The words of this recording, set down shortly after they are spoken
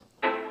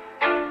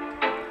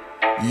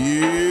Yo.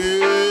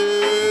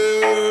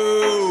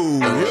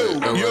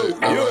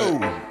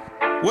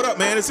 What up,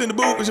 man? It's in the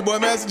booth. It's your boy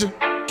Messenja.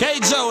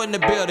 K-Joe in the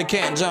building,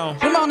 Canton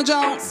Jones. Come on,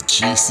 Jones.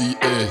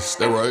 GCS,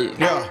 that right?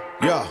 Yeah.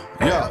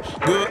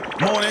 Good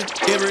morning,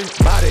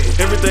 everybody.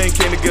 Everything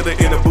came together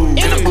in the booth.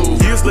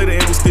 Years later,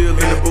 and we still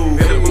in the booth.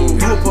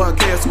 Do a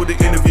podcast with the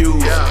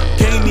interviews.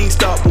 Can't even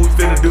stop what we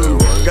finna do.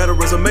 Got a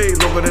resume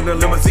longer than a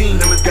limousine.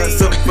 Got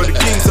something for the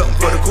king, something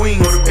for the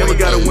queen. And we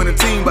got a winning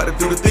team, about to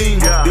do the thing.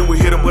 Then we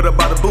hit them with a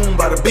bada boom,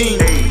 bada bing.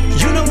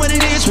 You know what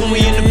it is when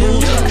we in the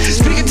booth.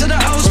 Speaking to the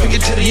old,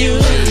 speaking to the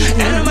youth.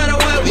 And no matter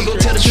what, we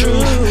gon' tell the truth.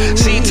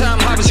 See time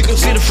hoppers, you gon'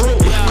 see the fruit.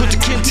 Put the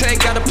kid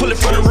tag, gotta pull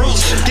it from the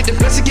roots. Get the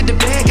blessing, get the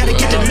bag, gotta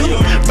get the loot.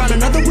 Find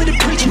another way to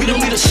preach, we don't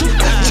need a suit.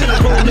 Till I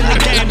roll in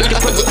the game, we can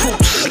put the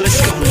coops. Let's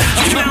go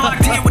now. I'm now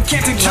locked in with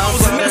Canton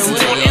Jones and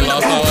Messenja in the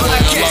booth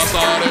podcast. Lost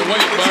all that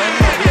weight, man.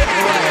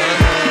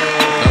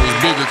 That was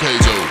bigger,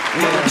 K-Joe.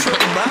 That's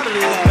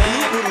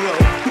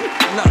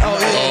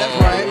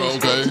right.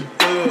 Okay.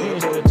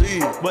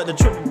 But the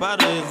trip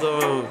about it is,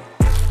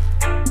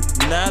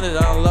 now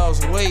that I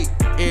lost weight,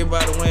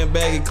 everybody wearing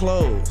baggy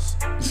clothes.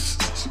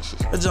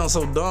 That junk's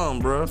so dumb,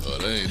 bro.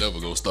 They ain't never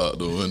gonna stop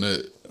doing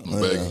that.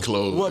 Baggy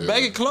clothes. Well,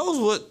 baggy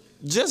clothes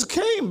just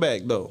came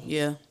back though.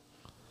 Yeah.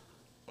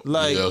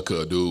 Like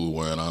cause dude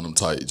wearing on them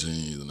tight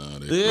jeans and all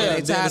that. Yeah,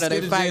 they tired of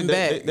they fighting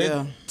back.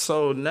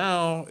 So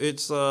now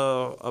it's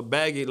a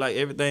baggy, like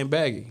everything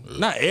baggy.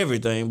 Not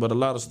everything, but a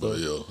lot of stuff.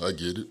 Yeah, I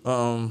get it.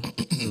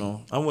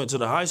 I went to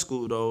the high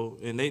school though,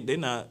 and they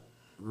not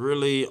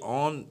really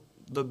on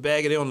the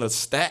baggy. They on the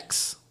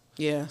stacks.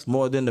 Yeah. It's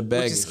more than the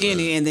baggy. Which is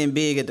skinny and then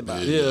big at the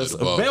bottom. Yeah,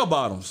 bell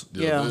bottoms.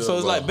 Yeah. So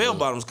it's like bell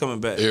bottoms coming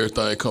back.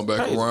 Everything come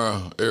back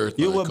around.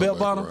 Everything. You wear bell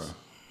bottoms? Around.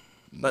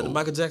 Like the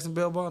Michael Jackson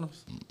bell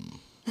bottoms?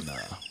 Nah.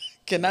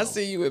 Can I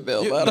see you with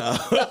bell bottoms?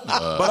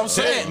 But I'm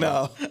saying,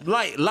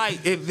 like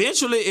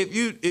eventually, if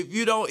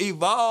you don't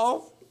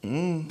evolve,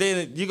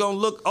 then you're gonna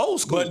look old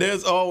school. But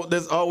there's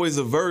always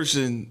a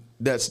version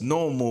that's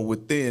normal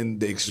within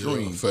the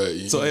extreme.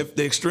 Yeah, so if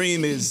the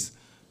extreme is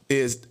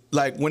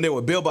like when there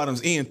were bell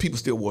bottoms in, people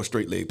still wore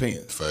straight leg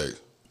pants.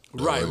 Fact.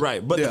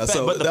 Right. But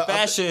the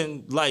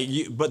fashion,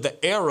 but the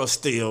era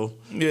still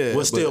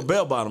was still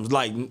bell bottoms.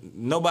 Like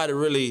nobody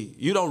really,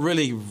 you don't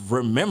really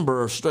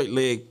remember straight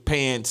leg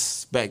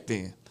pants back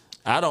then.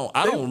 I don't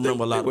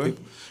remember a lot of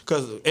people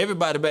because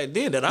everybody back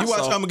then that I saw. You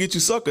watch I'ma Get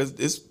You Suckers.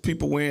 It's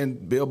people wearing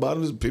bell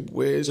bottoms. People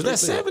wearing straight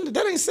legs. That 70s?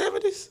 That ain't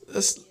 70s.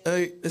 That's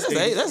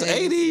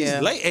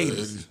 80s, late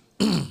 80s.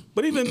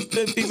 But even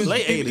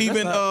late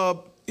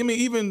 80s.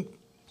 Even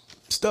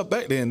stuff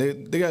back then,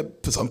 they got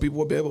some people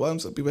wore bell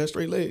bottoms, some people had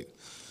straight legs.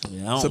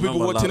 Yeah, some people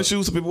wore tennis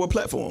shoes, some people wore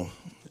platform.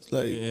 It's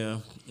like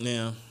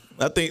yeah.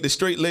 I think the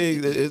straight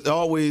leg it's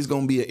always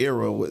gonna be an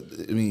era.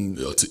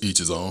 To each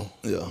his own.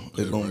 Yeah,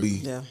 it's gonna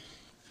be. Yeah.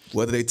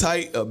 Whether they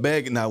tight or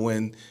baggy. Now,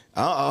 when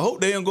I hope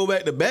they don't go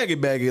back to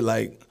baggy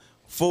like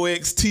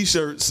 4X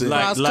t-shirts and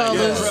like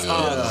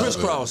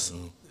crisscross.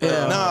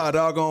 Yeah. Nah,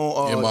 doggone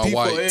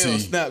P4L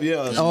snap,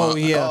 yeah. Oh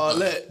yeah,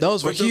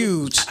 those were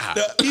huge.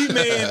 The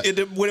E-man,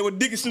 when it was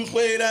Dickie suits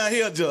way down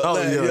here, just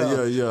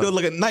yeah. It was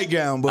like a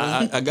nightgown, bro.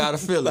 I got a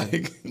feeling.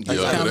 Like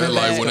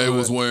when they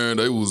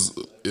was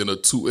in a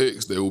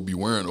 2X, they would be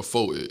wearing a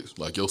 4X.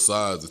 Like your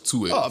size is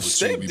 2X. Oh,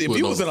 if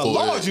you was in a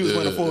large, you was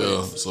wearing a 4X.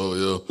 Yeah,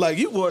 so like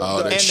you wore.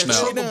 And the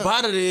trouble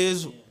about it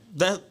is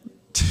that.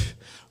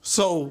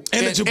 So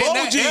and the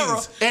Jabot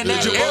jeans,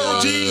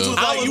 jeans was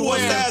like you wore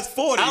size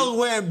 40. I was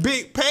wearing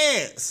big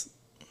pants,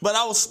 but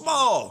I was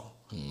small.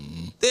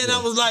 Then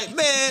I was like,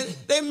 man,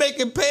 they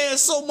making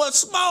pants so much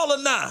smaller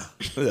now.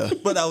 Yeah.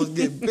 But I was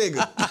getting bigger.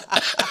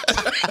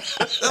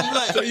 I'm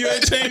like, so you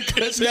ain't changed?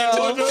 We just fit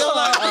right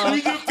on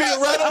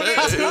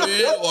into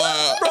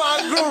wow. Bro,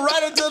 I grew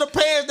right into the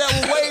pants that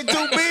were way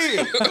too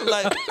big. I'm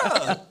like,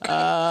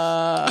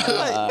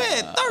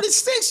 man,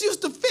 36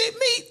 used to fit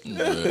me.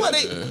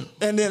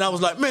 And then I was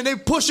like, man, they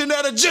pushing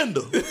that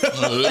agenda. Trying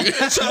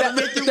to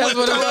make you That's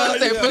what it was.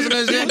 They pushing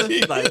the agenda.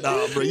 Like,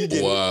 nah, bro, you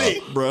getting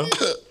thick, bro.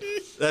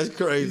 That's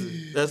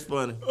crazy. That's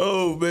funny.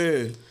 Oh,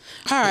 man.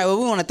 All right, well,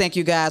 we want to thank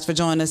you guys for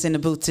joining us in the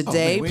booth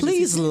today.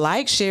 Please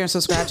like, share, and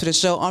subscribe to the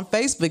show on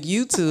Facebook,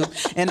 YouTube,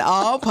 and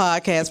all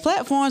podcast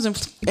platforms,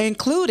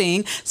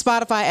 including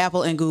Spotify,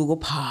 Apple, and Google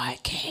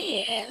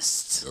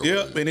Podcasts.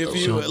 Yep, and if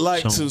you would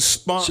like to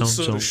sponsor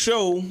the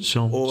show,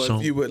 or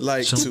if you would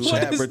like to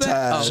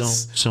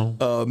advertise,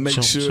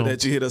 make sure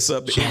that you hit us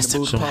up at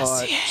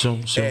intheboothpod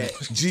at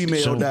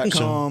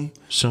gmail.com.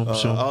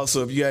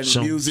 Also, if you got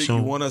any music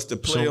you want us to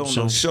play on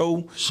the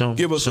show,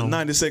 give us a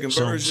 90-second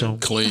version.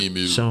 Clean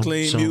music.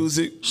 Clean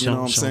music, you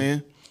know what I'm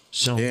saying?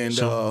 And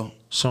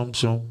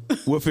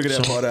we'll figure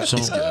that part out.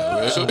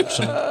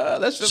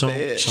 That's just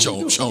bad.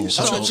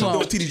 I'm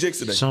doing TD Jakes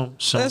today.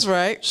 That's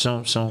right.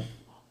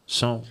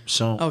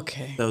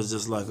 Okay. That was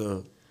just like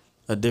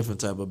a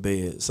different type of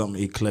bed,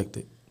 something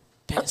eclectic.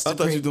 I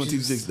thought you were doing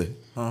TD Jakes today.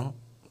 Huh?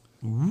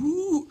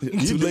 Ooh,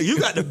 you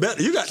got the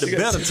better. You got the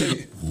better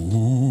team.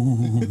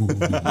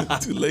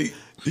 Too late.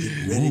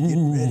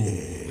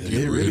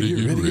 Get ready.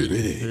 Get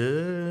ready.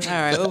 Yeah.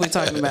 right, what are we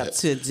talking about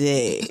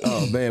today?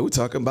 Oh man, we're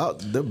talking about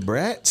the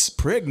Brat's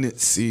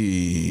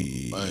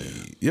pregnancy.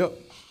 Man. Yep.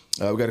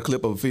 We got a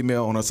clip of a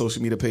female on our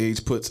social media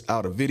page puts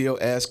out a video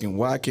asking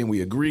why can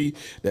we agree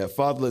that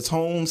fatherless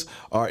homes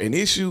are an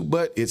issue,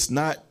 but it's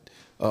not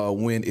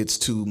when it's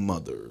two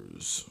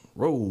mothers.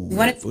 Roll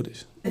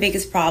footage. The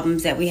biggest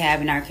problems that we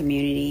have in our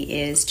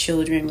community is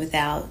children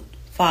without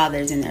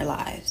fathers in their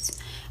lives.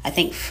 I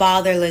think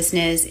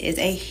fatherlessness is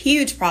a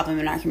huge problem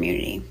in our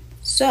community.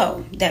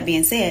 So, that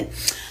being said,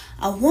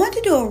 I want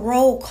to do a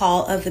roll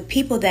call of the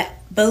people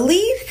that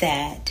believe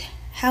that,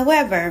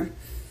 however,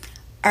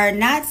 are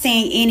not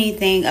saying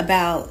anything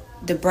about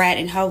the Brat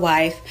and her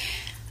wife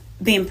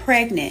being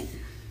pregnant,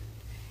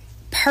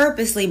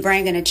 purposely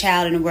bringing a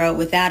child in the world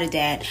without a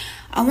dad.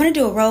 I want to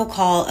do a roll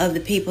call of the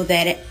people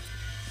that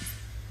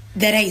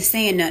ain't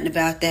saying nothing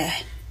about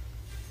that.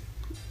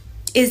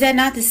 Is that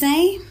not the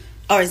same?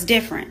 Or it's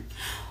different?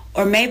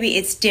 Or maybe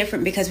it's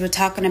different because we're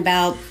talking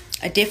about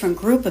a different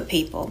group of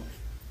people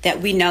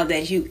that we know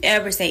that if you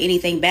ever say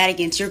anything bad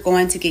against, you're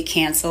going to get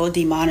canceled,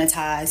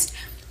 demonetized,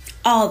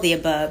 all the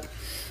above.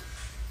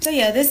 So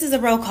yeah, this is a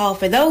roll call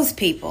for those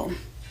people.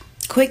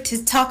 Quick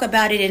to talk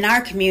about it in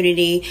our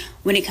community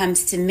when it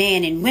comes to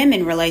men and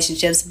women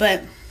relationships,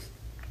 but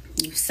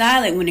you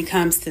silent when it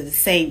comes to the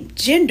same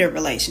gender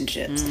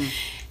relationships.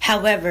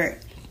 However,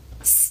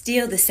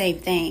 still the same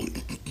thing,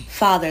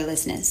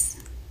 fatherlessness.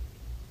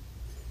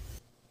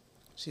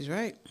 She's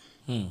right.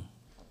 And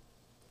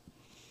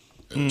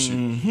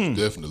she's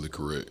definitely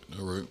correct.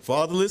 All right.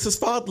 Fatherless is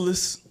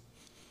fatherless.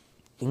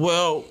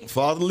 Well,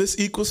 Fatherless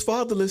equals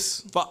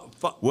fatherless.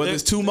 Whether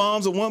it's two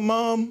moms or one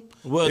mom.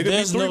 Well,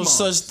 there's no moms.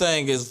 such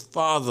thing as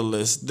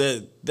fatherless.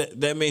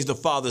 That means the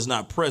father's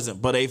not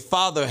present. But a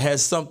father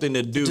has something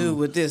to do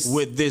with this.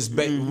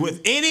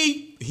 With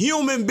any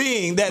human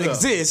being that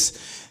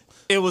exists.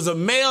 It was a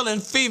male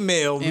and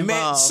female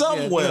met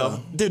somewhere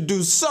to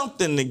do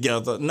something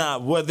together. Now,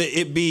 whether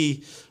it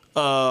be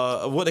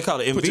what they call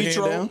it, in Put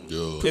vitro. Your hand down.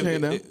 Yeah. Put your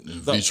hand down.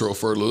 In vitro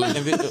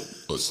fertilization.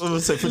 Put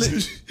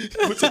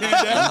your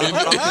hand down. In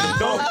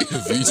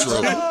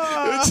vitro.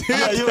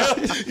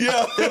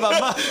 Yeah.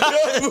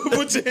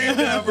 Put your hand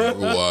down, bro.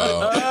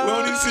 Wow. We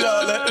don't need to see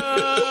all that.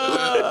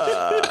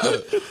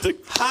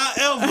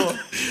 However,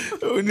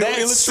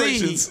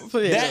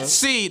 that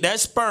seed, that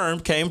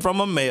sperm came from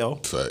a male.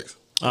 Facts.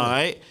 All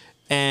right.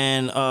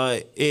 And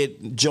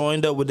it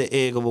joined up with the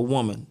egg of a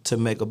woman to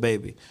make a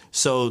baby.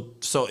 So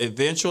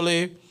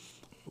eventually,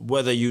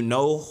 whether you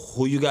know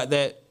who you got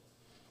that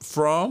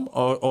from,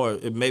 or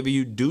maybe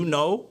you do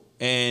know,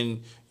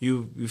 and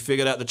you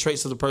figured out the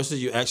traits of the person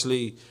you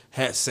actually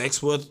had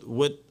sex with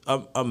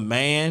a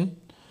man,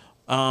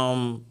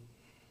 that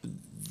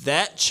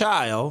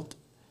child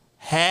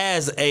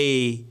has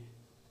a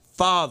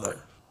father.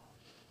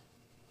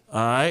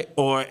 All right,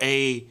 or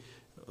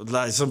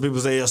like some people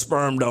say, a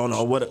sperm donor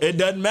or whatever. It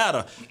doesn't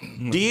matter.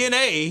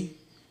 DNA,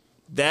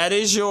 that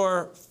is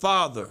your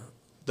father.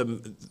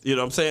 You know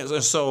what I'm saying?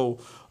 So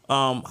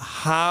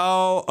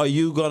how are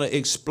you going to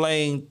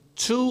explain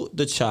to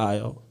the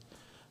child,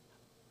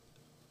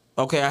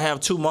 okay, I have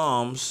two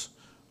moms,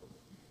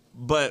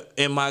 but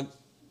in my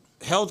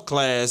health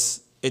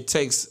class, it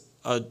takes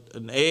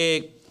an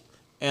egg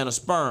and a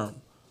sperm.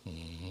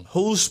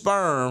 Whose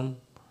sperm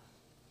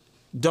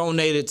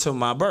donated to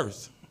my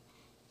birth?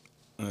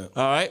 All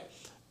right.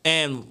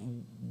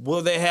 And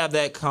will they have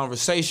that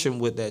conversation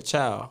with that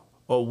child,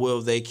 or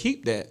will they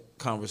keep that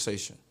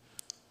conversation?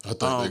 I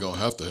think they're gonna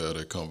have to have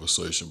that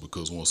conversation,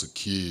 because once a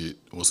kid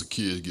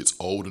gets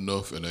old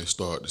enough and they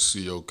start to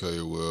see,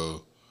 okay,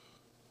 well,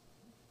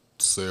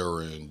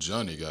 Sarah and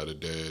Johnny got a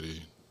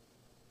daddy,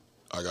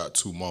 I got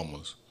two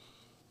mamas,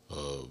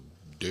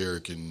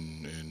 Derek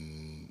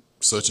and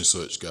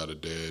such got a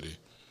daddy.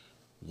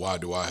 Why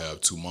do I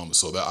have two mamas?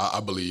 So that I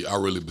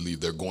really believe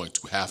they're going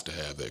to have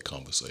that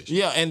conversation.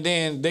 Yeah, and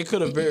then they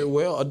could have very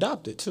well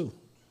adopted too.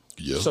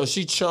 Yeah. So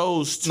she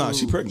chose to. Nah,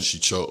 she pregnant. She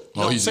chose.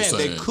 No, he's I'm just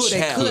saying saying they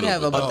could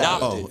have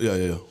adopted.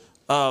 Oh,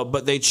 yeah.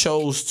 But they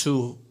chose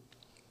to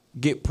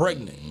get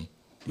pregnant.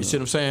 You see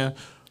what I'm saying?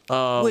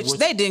 Which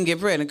they didn't get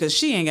pregnant because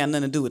she ain't got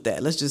nothing to do with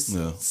that. Let's just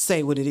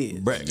say what it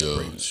is. Brat got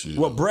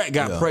pregnant. Brat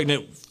got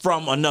pregnant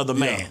from another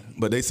man. Yeah.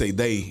 But they say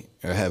they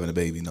are having a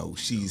baby. No,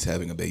 she's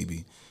having a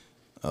baby.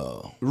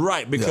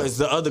 Right, because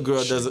the other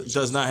girl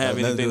does not have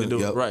anything to do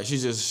with it. Right,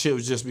 she'll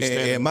just be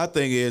standing. And my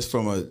thing is,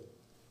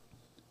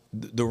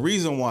 the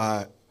reason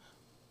why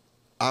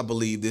I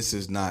believe this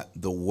is not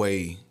the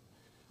way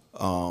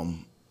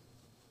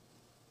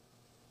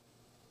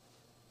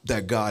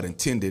that God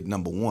intended.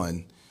 Number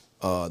one,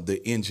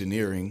 the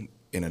engineering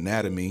and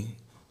anatomy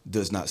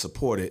does not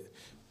support it,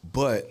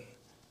 but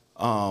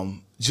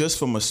just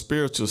from a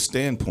spiritual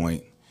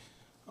standpoint,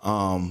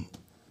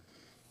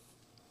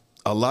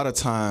 a lot of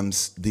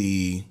times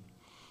the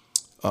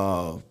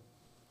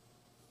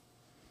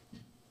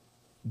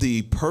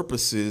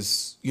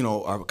purposes,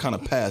 are kind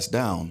of passed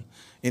down,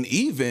 and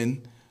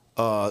even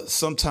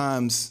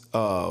sometimes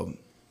from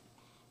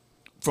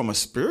a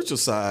spiritual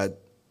side,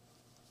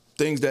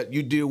 things that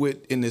you deal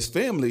with in this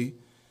family,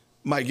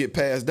 might get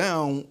passed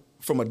down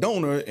from a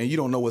donor, and you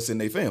don't know what's in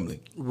their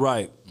family.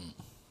 Right.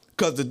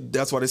 Because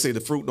that's why they say the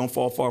fruit don't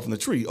fall far from the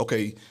tree.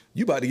 Okay,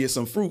 you about to get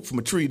some fruit from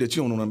a tree that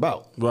you don't know nothing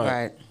about.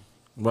 Right.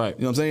 You know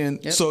what I'm saying?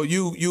 Yep. So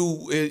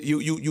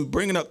you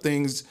bringing up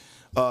things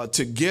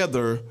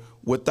together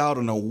without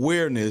an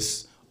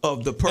awareness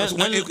of the person.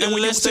 But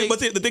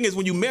the thing is,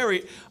 when you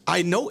married,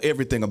 I know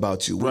everything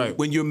about you.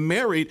 When you're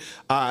married,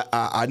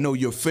 I know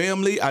your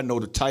family. I know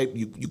the type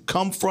you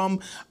come from.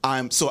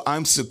 I'm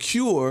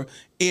secure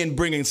in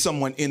bringing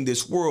someone in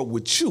this world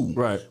with you.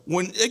 Right.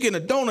 When again a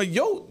donor,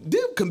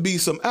 there can be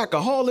some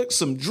alcoholics,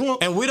 some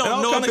drunk, and we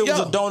don't know if it was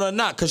a donor or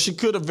not, because she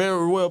could have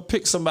very well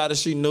picked somebody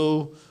she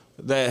knew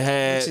that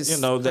had,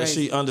 that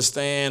she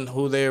understand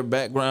who their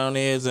background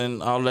is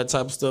and all that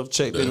type of stuff.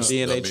 Check their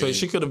DNA trace.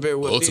 She could have very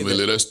well.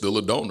 Ultimately, that's still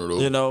a donor,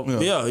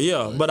 though.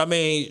 Yeah. But I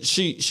mean,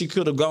 she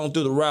could have gone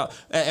through the route.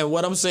 And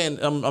what I'm saying,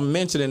 I'm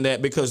mentioning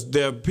that because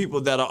there are people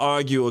that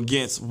argue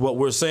against what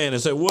we're saying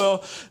and say,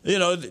 well,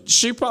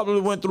 she probably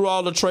went through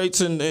all the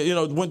traits and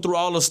went through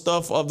all the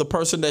stuff of the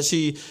person that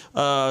she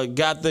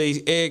got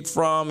the egg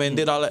from and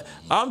did all that.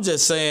 I'm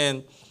just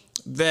saying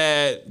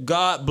that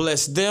God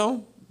blessed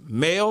them,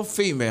 male,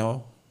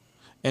 female,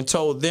 and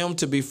told them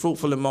to be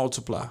fruitful and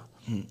multiply.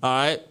 All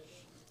right.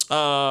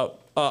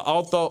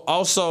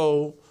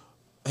 Also,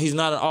 he's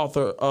not an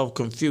author of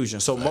confusion.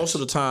 So most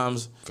of the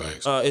times,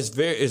 it's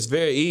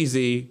very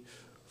easy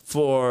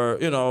for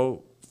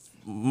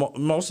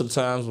most of the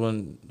times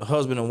when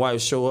husband and wife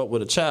show up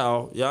with a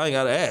child, y'all ain't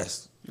gotta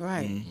ask.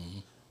 Right. Mm-hmm.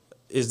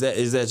 Is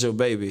that your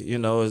baby?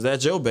 Is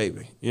that your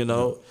baby? 9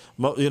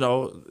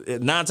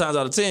 times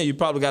out of 10, you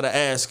probably gotta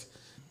ask,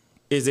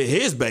 is it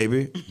his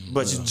baby?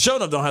 But you sure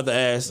enough don't have to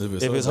ask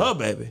if it's her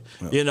baby.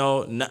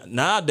 Yeah.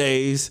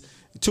 Nowadays,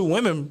 2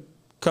 women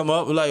come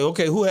up like,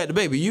 okay, who had the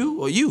baby, you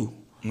or you?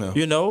 Yeah.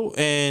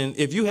 And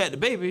if you had the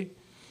baby,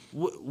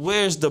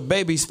 where's the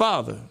baby's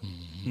father?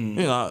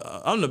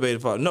 Mm-hmm. I'm the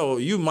baby's father. No,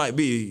 you might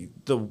be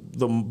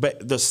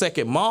the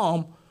second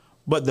mom,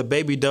 but the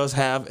baby does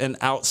have an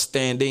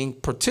outstanding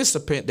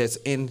participant that's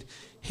in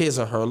his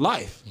or her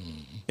life.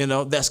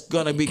 Mm-hmm. That's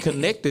gonna be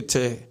connected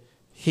to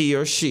he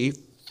or she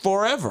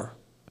forever.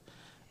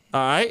 All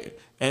right.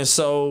 And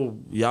so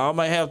y'all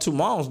might have 2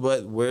 moms,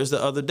 but where's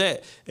the other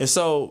dad? And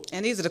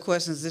these are the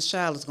questions this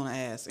child is going to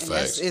ask. And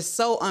it's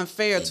so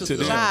unfair to the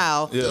them.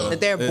 child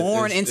that they're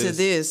born into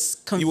this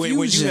confusion.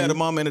 When you had a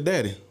mom and a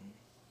daddy.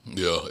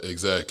 Yeah,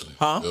 exactly.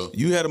 Huh? Yeah.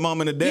 You had a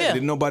mom and a dad.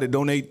 Didn't nobody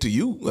donate to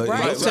you?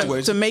 Right.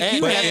 To make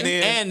you happy.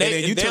 And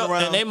then you turn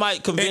around. And they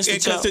might convince the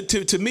child.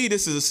 To me,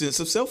 this is a sense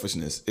of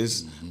selfishness.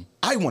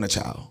 I want a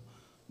child,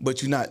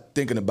 but you're not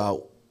thinking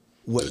about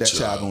what that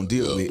child gonna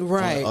deal with on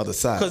the other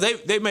side.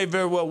 Because they may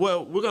very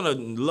well, we're gonna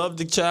love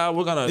the child,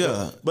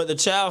 but the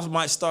child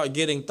might start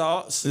getting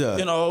thoughts. Yeah.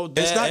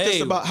 It's not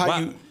just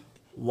about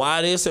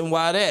why this and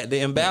why that, the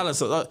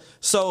imbalance.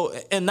 So,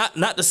 and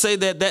not to say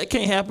that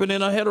can't happen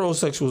in a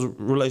heterosexual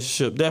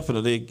relationship.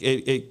 Definitely,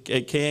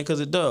 it can, because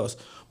it does.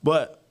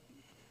 But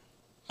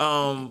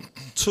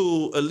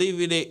to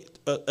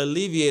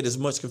alleviate as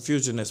much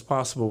confusion as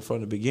possible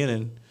from the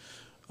beginning,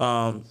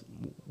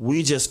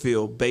 we just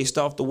feel, based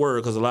off the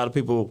word, because a lot of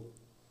people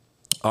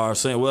are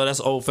saying, well, that's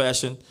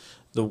old-fashioned.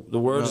 The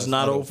word is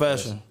not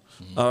old-fashioned.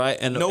 All right,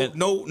 and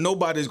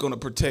nobody's going to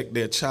protect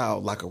their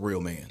child like a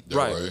real man.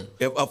 Right.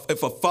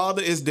 If a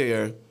father is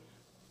there,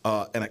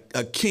 and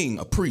a king,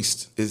 a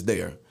priest is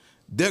there,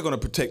 they're going to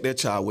protect their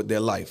child with their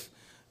life.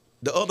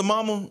 The other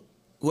mama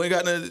who ain't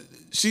got nothing,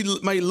 she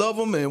may love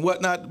them and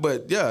whatnot,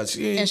 but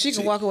she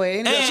can walk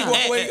away. She can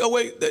walk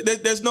away.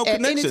 There's no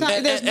connection.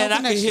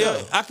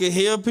 I can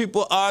hear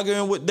people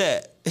arguing with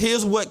that.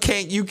 Here's what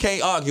you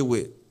can't argue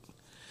with.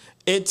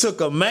 It took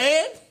a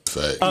man,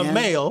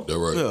 male,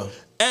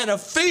 and a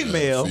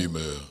female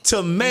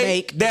to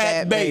make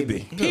that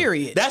baby.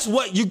 Period. That's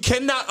what you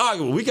cannot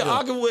argue with. We can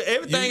argue with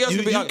everything else.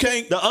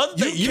 The other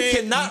thing, you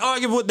cannot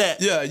argue with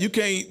that. Yeah, you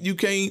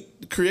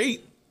can't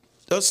create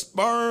a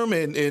sperm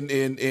and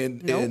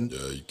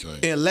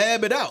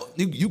lab it out.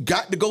 You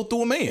got to go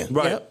through a man.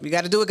 Right. Yep. You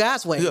got to do it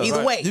God's way.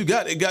 Either way.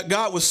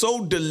 God was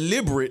so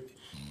deliberate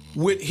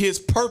with his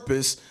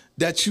purpose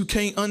that you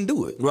can't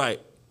undo it.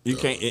 Right. You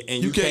can't,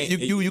 and you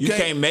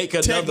can't make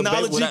another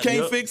technology without,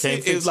 can't fix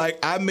it. It's like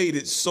I made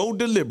it so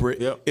deliberate.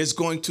 Yep. It's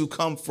going to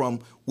come from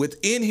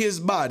within his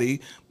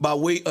body by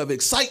way of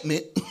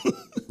excitement.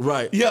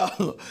 Right.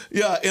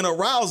 And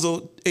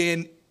arousal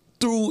and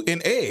through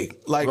an egg.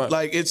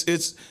 Like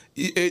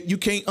you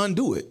can't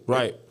undo it.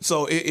 Right.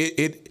 So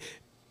it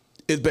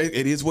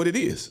is what it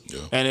is. Yeah.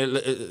 And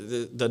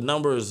the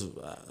numbers,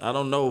 I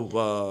don't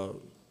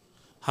know.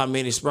 How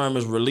many sperm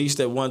is released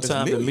at one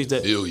time?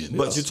 Billion.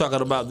 But you're talking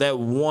about that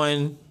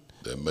one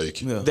that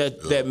make it.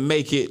 That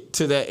make it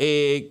to that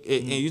egg,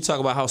 and you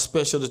talk about how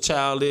special the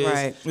child is.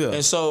 Right. Yeah.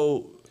 And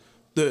so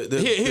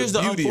here's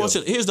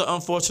the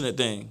unfortunate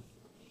thing,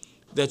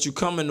 that you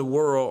come in the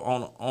world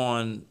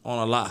on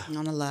a lie.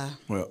 On a lie.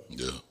 Well,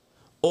 yeah.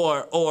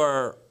 Or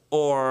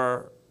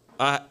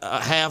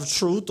a half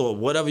truth or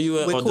whatever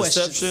or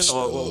deception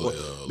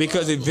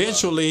because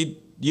eventually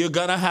you're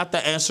gonna have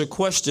to answer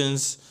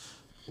questions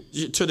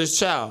to this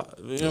child.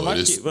 You know,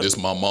 this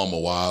my mama.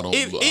 Why I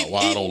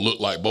don't look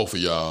like both of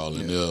y'all?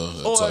 And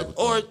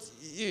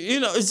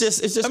it's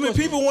just. I mean,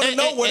 people want to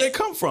know where they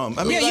come from.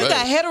 I mean, you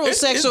got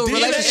heterosexual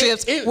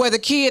relationships where the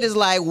kid is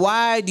like,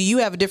 "Why do you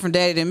have a different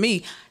daddy than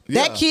me?"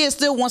 That kid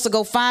still wants to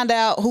go find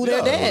out who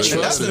their dad is.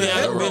 Trust me,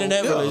 I've been in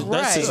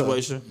that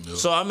situation. Yeah.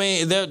 So I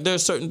mean,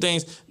 there's certain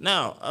things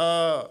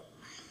now.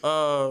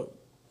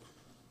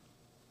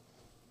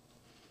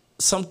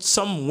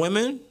 Some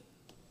women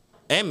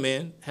and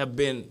men have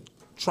been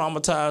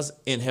traumatized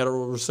in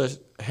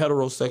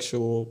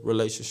heterosexual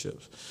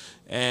relationships,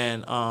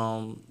 and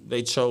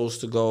they chose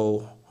to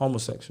go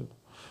homosexual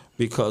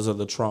because of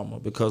the trauma,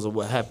 because of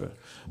what happened.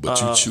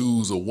 But you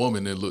choose a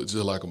woman that looks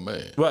just like a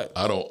man. Right.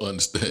 I don't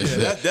understand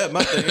that's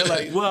my thing.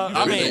 Like, well,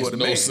 I mean,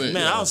 no sense.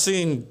 Man, I've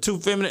seen two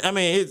feminine. I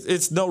mean,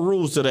 it's no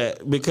rules to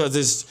that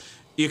because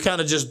you're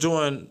kind of just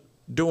doing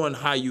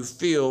how you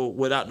feel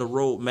without the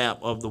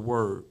roadmap of the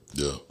word.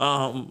 Yeah.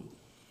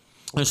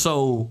 And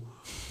so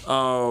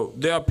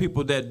there are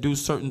people that do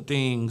certain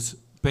things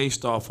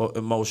based off of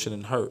emotion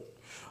and hurt.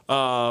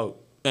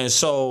 And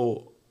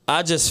so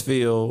I just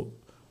feel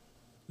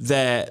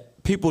that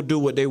people do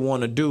what they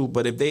want to do,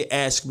 but if they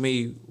ask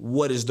me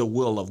what is the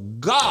will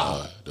of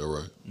God, they're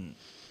right.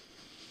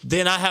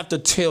 Then I have to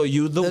tell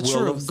you the will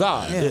truth. Of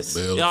God. Yes.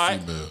 Male or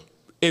female.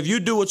 If you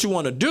do what you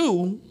want to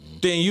do,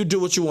 then you do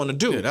what you want to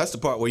do. Yeah, that's the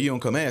part where you don't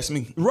come ask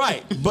me.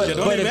 Right. But if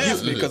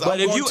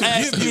you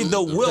ask me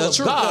the will of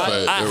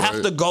God, I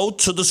have to go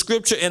to the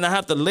scripture and I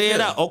have to lay it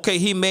out. Okay,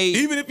 he made...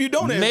 Even if you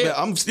don't ask me,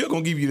 I'm still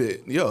going to give you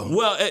that. Yeah.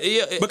 Well,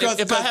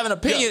 because if I have an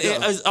opinion,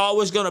 it's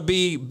always going to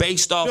be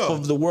based off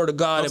of the word of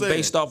God and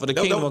based off of the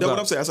kingdom of God.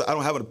 That's what I'm saying. I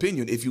don't have an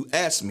opinion. If you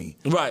ask me,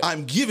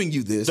 I'm giving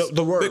you this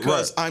the word,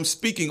 because I'm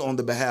speaking on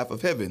the behalf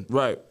of heaven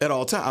at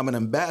all times. I'm an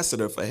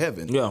ambassador for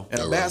heaven. Yeah.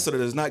 An ambassador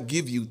does not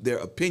give you their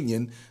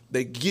opinion.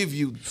 They give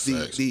you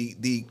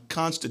the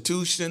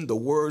Constitution, the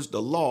words,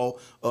 the law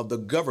of the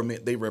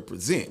government they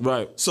represent.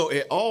 Right. So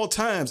at all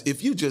times,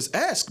 if you just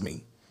ask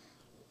me,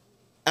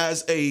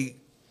 as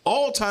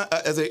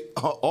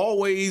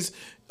always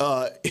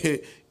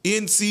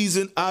in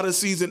season, out of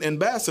season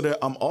ambassador,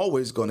 I'm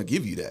always going to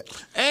give you that.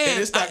 And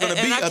it's not going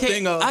to be a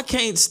thing of I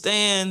can't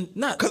stand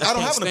because I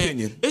don't have an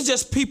opinion. It's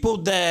just people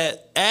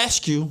that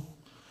ask you.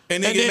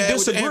 And then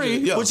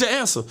disagree with your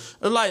answer.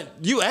 Like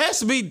you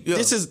asked me,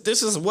 this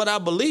is what I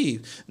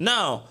believe.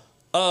 Now,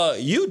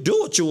 you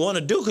do what you want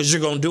to do because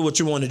you're gonna do what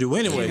you want to do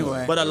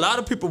anyway. But a lot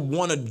of people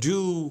want to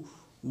do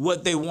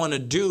what they want to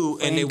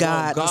do, and they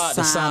want God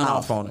to sign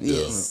off on it.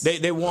 Yes.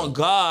 They want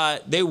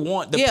God. They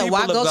want the people of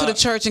why go God. to the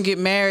church and get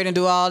married and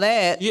do all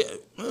that? Yeah.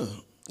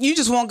 You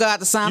just want God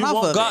to sign off. You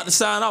want of God it. to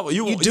sign off.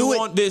 You do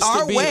want it this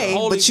our to be way, a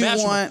holy but you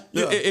baptism. want.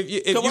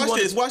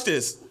 Watch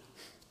this.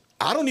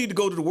 I don't need to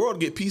go to the world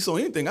to get peace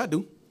on anything I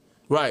do.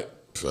 Right.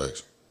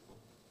 Facts.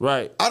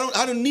 Right. I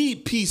don't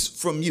need peace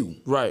from you.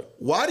 Right.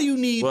 Why do you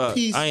need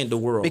peace? I ain't the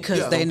world.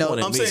 Because they know.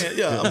 I'm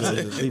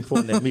saying. He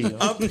pointing at me.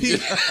 I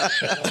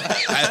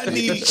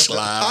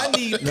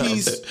need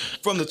peace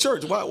from the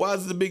church. Why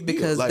is it a big deal?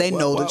 Because they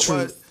know the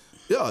truth.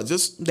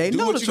 Just they do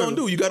know what you're going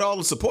to do. You got all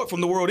the support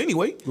from the world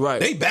anyway. Right.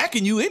 They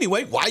backing you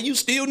anyway. Why you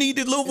still need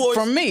this little voice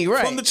from me,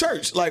 right? From the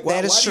church. Like,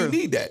 why do you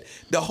need that?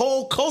 The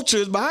whole culture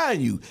is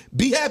behind you.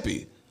 Be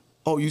happy.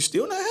 Oh, you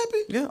still not happy?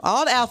 Yeah.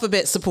 All the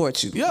alphabet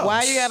support you. Yeah.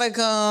 Why you gotta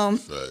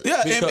come? Right.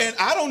 Yeah, and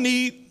I don't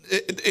need,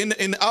 in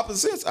the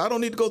opposite sense, I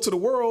don't need to go to the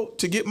world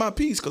to get my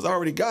peace because I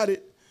already got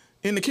it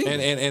in the kingdom.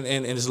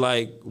 And it's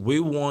like, we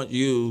want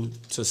you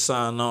to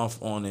sign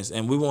off on this,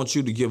 and we want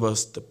you to give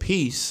us the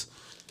peace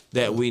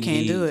that we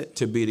need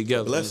to be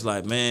together. It's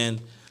like, man,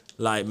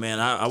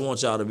 I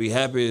want y'all to be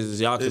happy as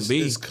y'all can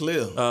be. It's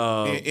clear.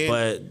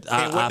 But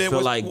I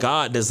feel like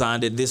God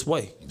designed it this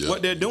way. Yeah.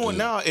 What they're doing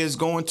now is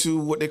going to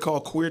what they call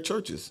queer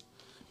churches.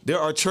 There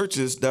are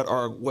churches that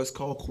are what's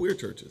called queer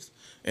churches,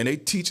 and they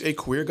teach a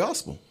queer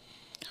gospel.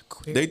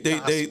 They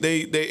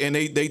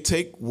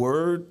take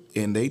word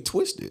and they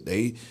twist it.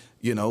 There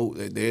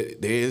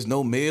is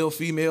no male,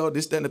 female,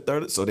 this, that, and the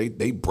third. So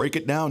they break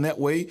it down that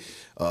way.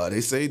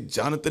 They say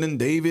Jonathan and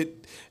David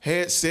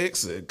had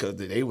sex because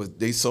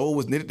their soul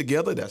was knitted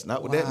together. That's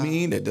not what that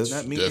means. That does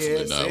not mean definitely they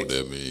had not sex. What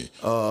that means.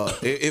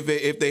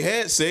 If they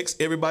had sex,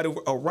 everybody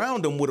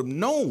around them would have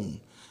known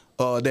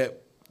that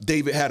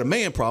David had a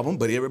man problem,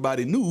 but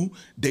everybody knew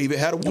David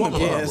had a woman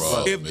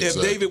problem. If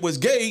David was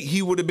gay,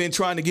 he would have been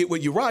trying to get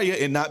with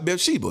Uriah and not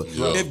Bathsheba.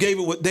 Yeah. If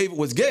David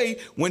was gay,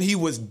 when he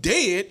was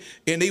dead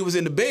and they was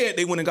in the bed,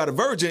 they went and got a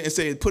virgin and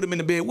said, put him in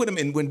the bed with him.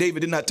 And when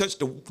David did not touch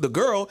the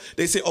girl,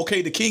 they said,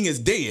 okay, the king is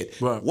dead.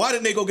 Right. Why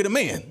didn't they go get a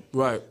man?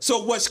 Right.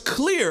 So what's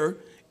clear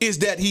is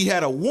that he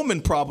had a woman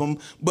problem,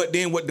 but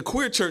then what the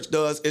queer church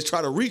does is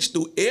try to reach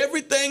through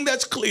everything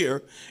that's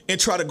clear and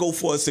try to go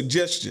for a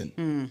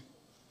suggestion.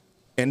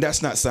 And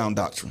that's not sound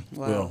doctrine.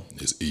 Wow. Well,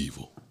 it's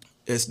evil.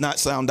 It's not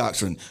sound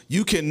doctrine.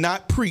 You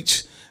cannot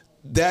preach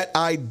that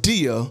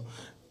idea.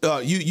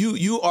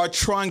 You are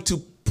trying to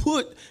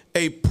put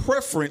a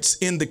preference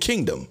in the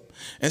kingdom.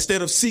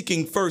 Instead of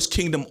seeking first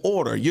kingdom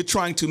order, you're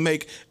trying to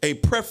make a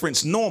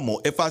preference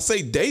normal. If I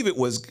say David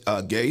was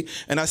gay,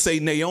 and I say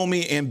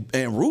Naomi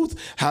and Ruth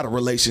had a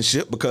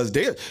relationship because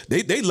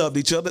they loved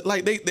each other,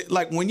 like they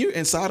like when you're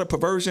inside a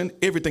perversion,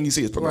 everything you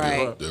see is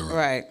perversion.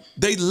 Right.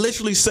 They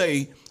literally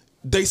say,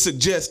 they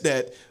suggest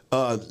that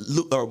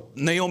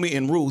Naomi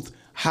and Ruth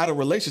had a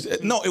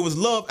relationship. No, it was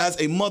love as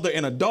a mother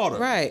and a daughter.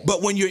 Right.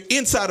 But when you're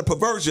inside a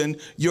perversion,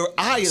 your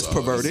eye is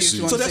perverted.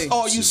 So that's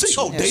all you see.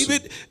 Oh,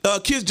 David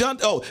kissed John.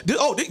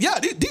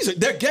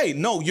 They're gay.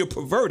 No, you're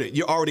perverted.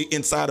 You're already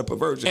inside a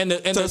perversion. So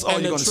that's all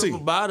you're going to see. The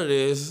truth about it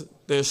is,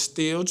 they're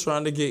still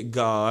trying to get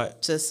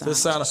God to sign.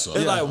 It's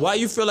like, why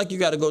you feel like you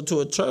got to go to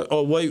a church,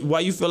 or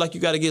why you feel like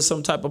you got to get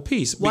some type of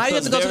peace? Why you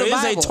have to go to the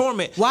Bible? A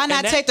torment. Why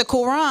not take the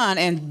Quran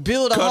and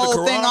build a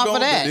whole thing off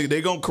of that?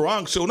 They gonna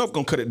Quran showing up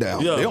gonna cut it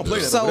down. Yeah. They don't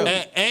play that. So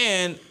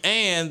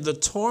and the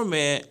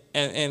torment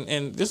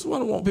and this is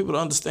what I want people to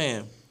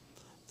understand.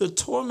 The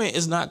torment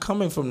is not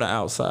coming from the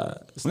outside.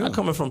 It's not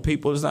coming from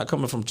people. It's not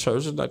coming from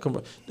church. It's not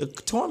coming. The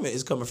torment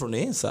is coming from the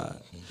inside.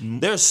 Mm-hmm.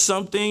 There's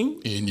something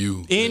in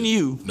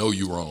you. Know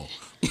you wrong.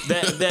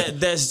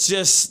 that's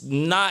just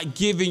not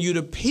giving you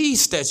the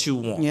peace that you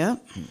want. Yeah,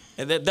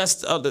 and that's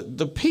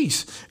the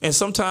peace. And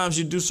sometimes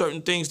you do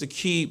certain things to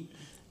keep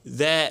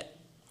that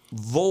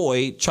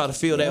void, try to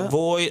fill that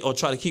void, or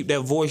try to keep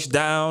that voice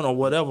down, or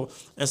whatever.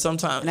 And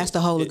sometimes that's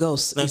the Holy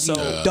Ghost. And so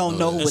don't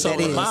know what that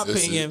is.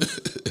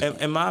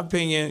 In my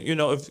opinion, you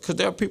know, because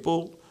there are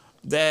people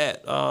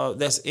that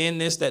that's in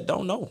this that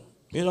don't know.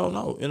 You don't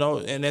know. You know,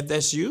 and if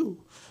that's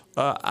you.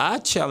 I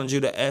challenge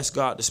you to ask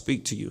God to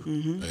speak to you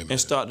and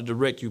start to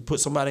direct you. Put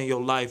somebody in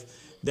your life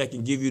that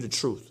can give you the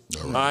truth.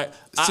 All right.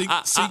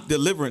 Seek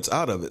deliverance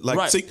out of it.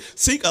 Like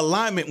seek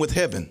alignment with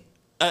heaven.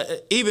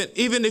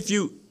 Even if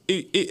you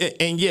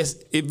and yes,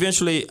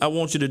 eventually I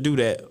want you to do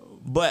that.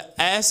 But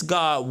ask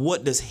God,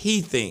 what does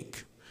He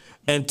think,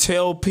 and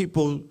tell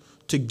people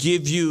to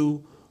give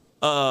you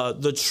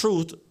the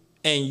truth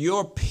and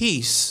your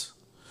peace.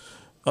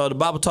 The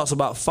Bible talks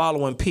about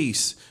following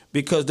peace.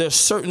 Because there's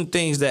certain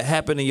things that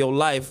happen in your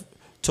life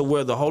to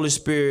where the Holy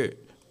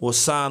Spirit will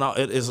sign out.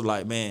 It's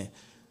like, man,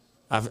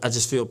 I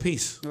just feel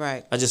peace.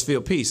 Right. I just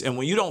feel peace. And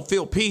when you don't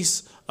feel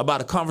peace about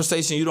a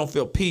conversation, you don't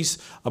feel peace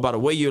about a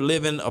way you're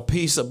living, a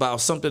peace about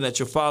something that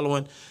you're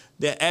following,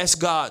 then ask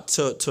God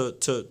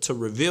to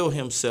reveal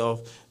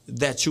Himself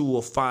that you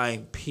will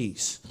find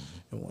peace.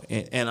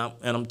 And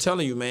I'm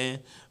telling you, man,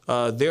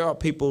 there are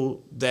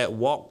people that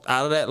walked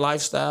out of that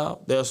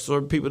lifestyle. There are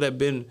certain people that have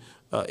been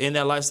in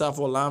that lifestyle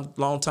for a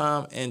long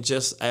time, and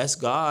just ask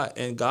God,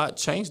 and God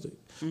changed it.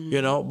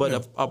 You know,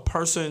 but a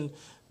person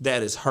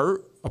that is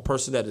hurt, a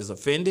person that is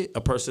offended, a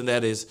person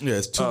that is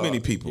it's too many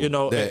people, you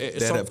know, that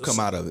have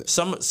come out of it.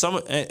 Some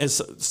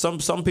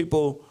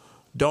people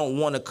don't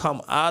want to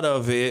come out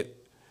of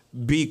it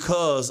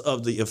because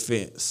of the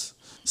offense.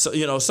 So,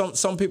 you know,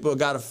 some people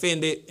got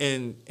offended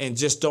and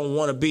just don't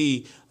want to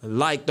be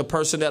like the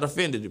person that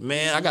offended it.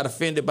 Man, I got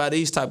offended by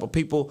these type of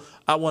people.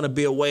 I want to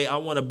be away. I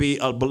want to be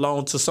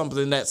belong to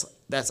something that's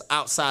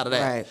outside of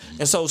that. Right.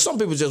 And so some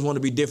people just want to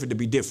be different to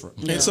be different.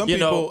 Yeah. And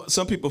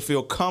some people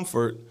feel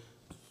comfort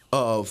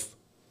of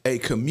a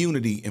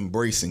community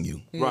embracing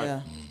you. Right.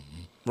 Yeah.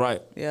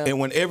 Right. Yeah. And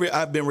whenever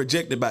I've been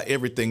rejected by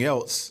everything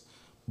else,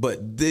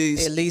 but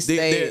these, at least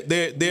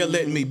they're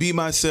letting me be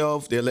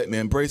myself. They're letting me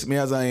embrace me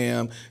as I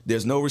am.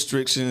 There's no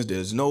restrictions.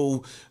 There's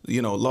no,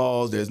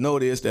 laws. There's no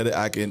this that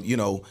I can,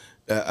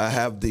 I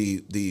have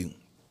the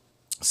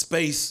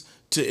space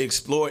to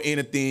explore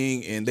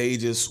anything, and they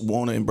just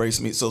want to embrace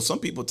me. So some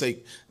people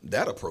take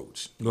that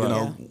approach,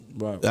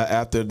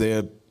 after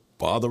their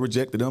father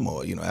rejected them,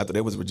 or after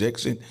there was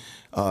rejection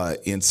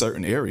in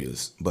certain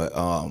areas. But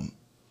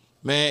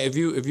man, if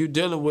you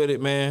dealing with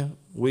it, man,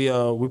 we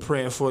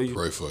praying for you.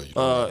 Pray for you.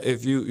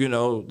 If you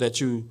that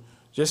you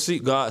just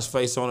seek God's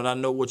face on it. I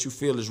know what you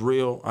feel is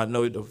real. I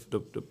know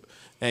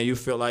and you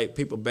feel like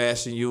people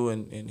bashing you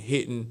and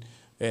hitting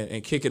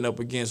and kicking up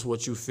against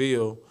what you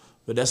feel,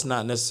 but that's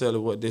not necessarily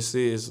what this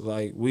is.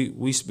 Like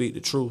we speak the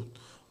truth,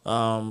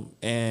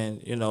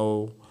 and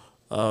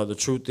the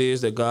truth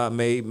is that God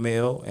made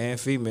male and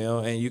female,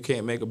 and you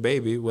can't make a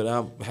baby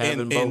without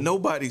having both. And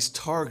nobody's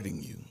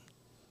targeting you.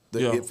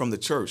 From the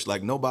church,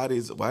 like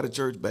nobody's why the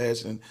church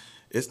bashing.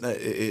 It's not.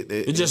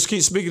 It just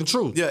keeps speaking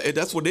truth. Yeah,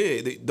 that's what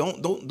it is.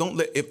 Don't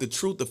let, if the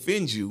truth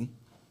offends you,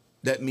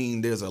 that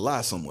means there's a lie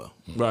somewhere.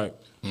 Right.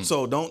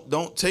 So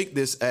don't take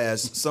this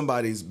as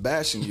somebody's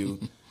bashing you,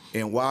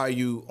 and why are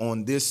you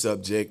on this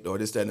subject or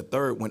this, that, and the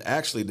third, when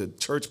actually the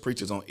church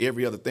preaches on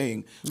every other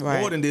thing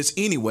more than this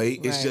anyway.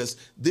 It's just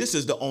this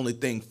is the only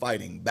thing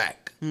fighting back.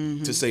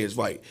 To say it's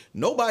right.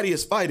 Nobody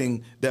is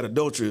fighting that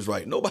adultery is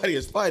right. Nobody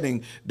is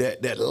fighting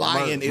that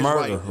lying is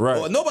right.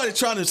 Or nobody's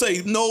trying to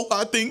say, no,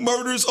 I think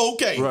murder is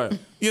okay. Right.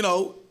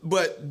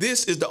 But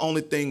this is the only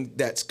thing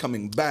that's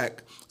coming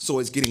back. So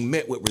it's getting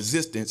met with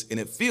resistance, and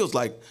it feels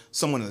like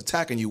someone is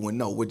attacking you when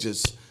no, we're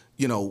just,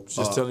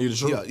 just telling you the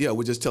truth. Yeah,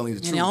 we're just telling you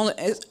the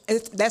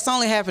truth. That's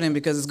only happening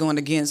because it's going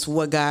against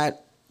what God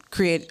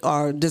created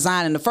or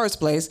designed in the first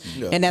place,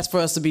 and that's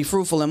for us to be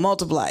fruitful and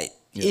multiply.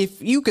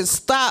 if you could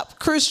stop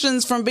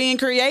Christians from being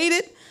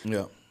created,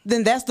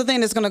 then that's the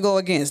thing that's going to go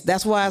against.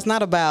 That's why it's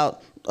not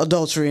about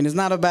adultery and it's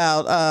not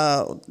about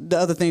the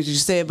other things you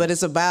said, but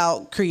it's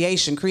about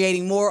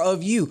creating more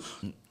of you.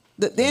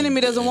 The enemy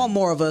doesn't want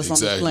more of us on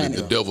the planet.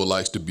 The devil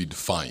likes to be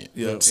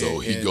defiant. So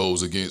he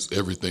goes against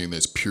everything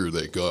that's pure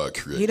that God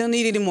created. He don't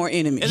need any more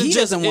enemies. He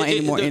doesn't want any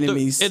more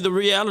enemies. And the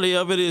reality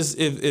of it is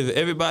if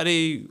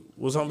everybody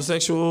was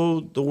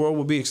homosexual, the world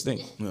would be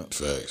extinct.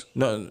 Facts.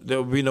 No,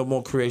 there would be no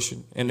more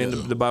creation. And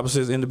then the Bible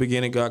says in the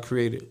beginning God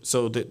created.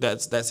 So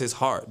that's his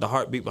heart. The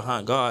heartbeat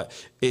behind God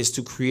is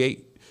to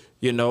create,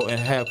 and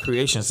have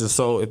creations. And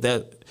so if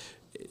that...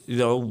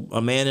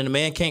 a man and a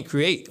man can't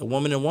create. A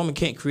woman and a woman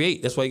can't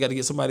create. That's why you got to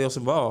get somebody else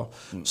involved.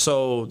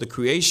 So the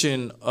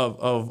creation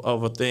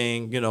of a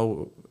thing,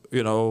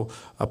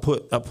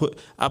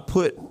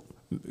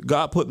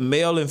 God put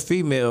male and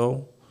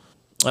female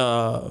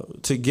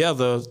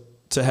together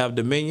to have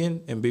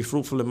dominion and be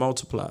fruitful and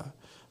multiply.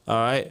 All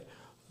right.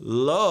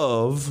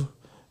 Love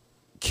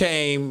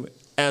came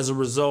as a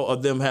result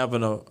of them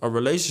having a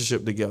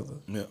relationship together.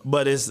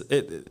 But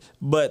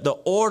but the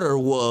order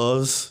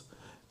was,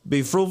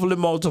 be fruitful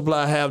and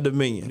multiply, have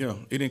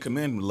dominion. He didn't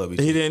command them to love each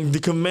other. He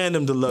didn't command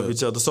them to love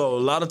each other. So a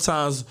lot of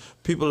times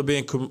people are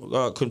being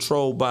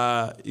controlled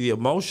by the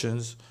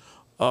emotions,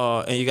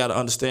 and you got to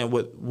understand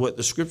what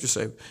the scriptures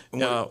say.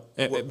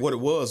 What it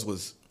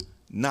was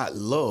not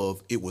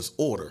love, it was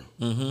order.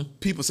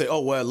 People say, oh,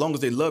 well, as long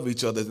as they love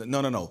each other.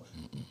 No.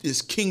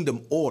 It's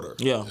kingdom order.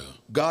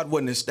 God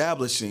wasn't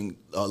establishing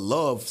a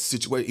love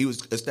situation. He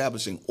was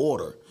establishing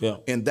order.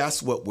 And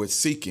that's what we're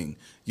seeking.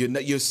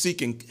 You're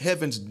seeking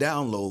heaven's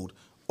download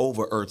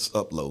over earth's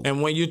upload.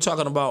 And when you're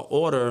talking about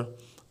order,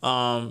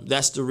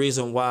 that's the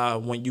reason why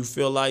when you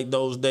feel like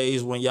those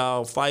days when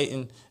y'all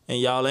fighting and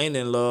y'all ain't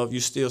in love, you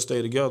still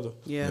stay together.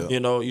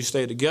 You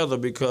stay together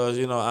because,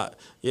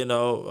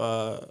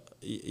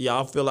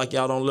 y'all feel like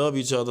y'all don't love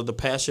each other. The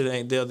passion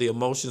ain't there. The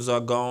emotions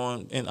are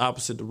going in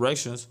opposite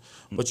directions,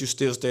 but you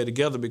still stay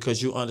together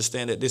because you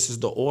understand that this is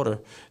the order,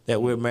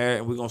 that we're married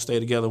and we're going to stay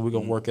together and we're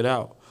going to work it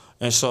out.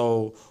 And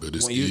so, but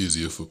it's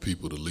easier for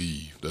people to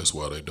leave. That's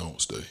why they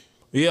don't stay.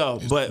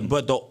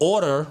 But the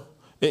order.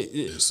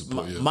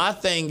 My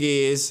thing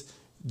is,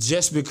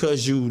 just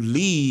because you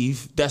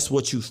leave, that's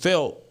what you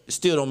felt.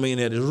 Still don't mean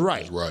that it's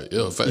right. Right.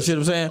 Yeah. Fact. You see what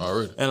I'm saying?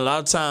 Already. And a lot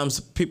of times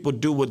people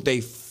do what they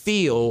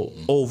feel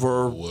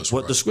over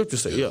what the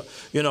scriptures say.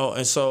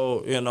 And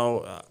so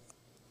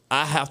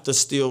I have to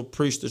still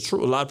preach the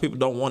truth. A lot of people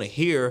don't want to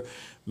hear,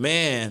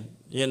 man.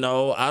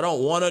 I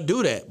don't want to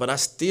do that, but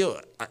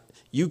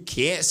you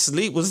can't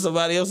sleep with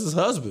somebody else's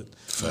husband.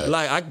 Fact.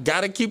 Like, I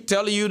got to keep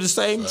telling you the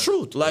same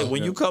truth. Like,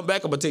 when you come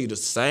back, I'm going to tell you the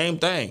same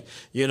thing.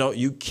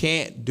 You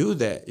can't do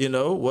that.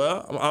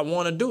 Well, I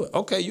want to do it.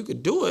 Okay, you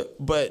could do it,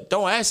 but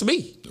don't ask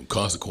me. Them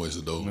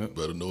consequences, though.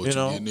 Better know what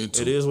you're getting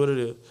into. It is what it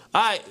is.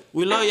 All right,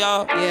 we love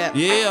y'all.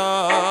 Yeah.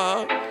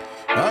 All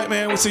right,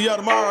 man. We'll see y'all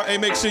tomorrow. Hey,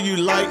 make sure you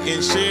like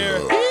and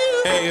share.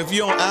 Hey, if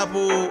you're on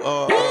Apple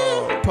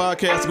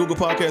Podcasts, Google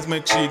Podcasts,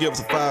 make sure you give us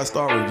a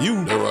 5-star review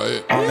on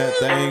that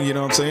thing. You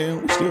know what I'm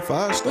saying? We still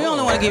 5 stars. We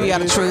only want to give you all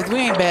the truth. We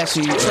ain't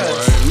bashing you. We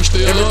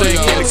still everything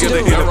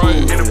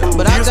together.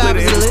 But our job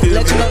is to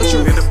let you know the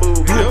truth.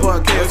 Do a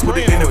podcast with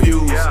the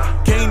interviews.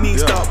 Can't even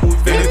stop what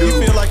we finna do. You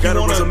feel like you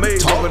want to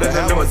talk to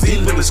have a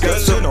deep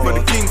discussion for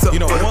the kings, for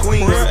the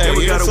queens. And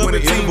we gotta win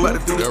the team. We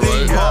gotta do the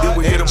thing. Then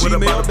we hit them with a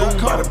bada boom,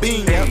 bada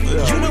bing.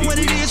 You know what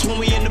it is when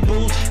we in the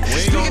booth.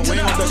 Speaking to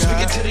the house,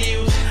 speaking to the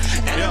youth.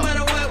 And no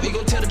matter what, we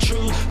gon' tell the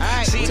truth. All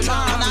right,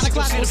 tomorrow 9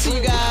 o'clock. We'll see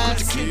you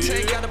guys.